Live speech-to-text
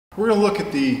We're going to look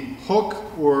at the hook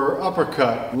or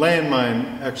uppercut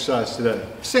landmine exercise today.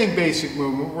 Same basic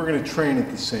movement, we're going to train it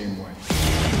the same way.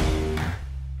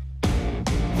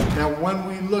 Now when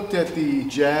we looked at the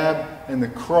jab and the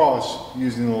cross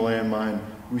using the landmine,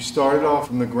 we started off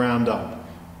from the ground up.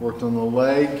 Worked on the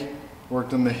leg,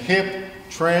 worked on the hip,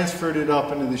 transferred it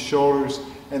up into the shoulders,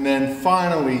 and then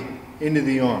finally into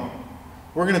the arm.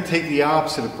 We're going to take the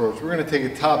opposite approach. We're going to take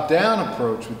a top-down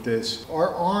approach with this.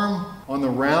 Our arm on the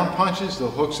round punches, the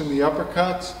hooks and the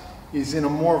uppercuts, is in a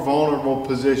more vulnerable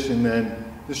position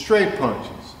than the straight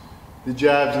punches, the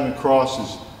jabs and the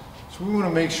crosses. So we want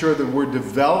to make sure that we're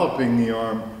developing the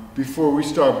arm before we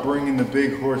start bringing the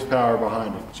big horsepower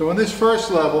behind it. So in this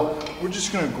first level, we're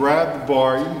just going to grab the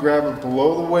bar. You can grab it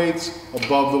below the weights,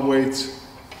 above the weights,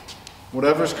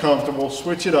 whatever's comfortable.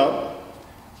 Switch it up.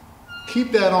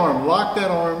 Keep that arm, lock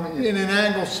that arm in an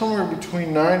angle somewhere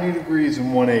between 90 degrees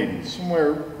and 180,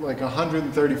 somewhere like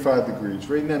 135 degrees,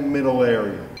 right in that middle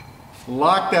area.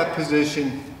 Lock that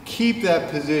position, keep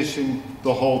that position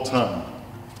the whole time.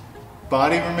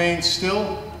 Body remains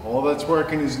still, all that's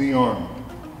working is the arm.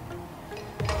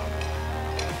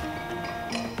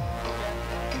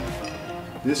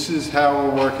 This is how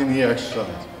we're working the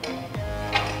exercise.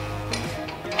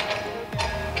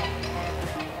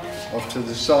 Off to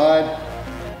the side.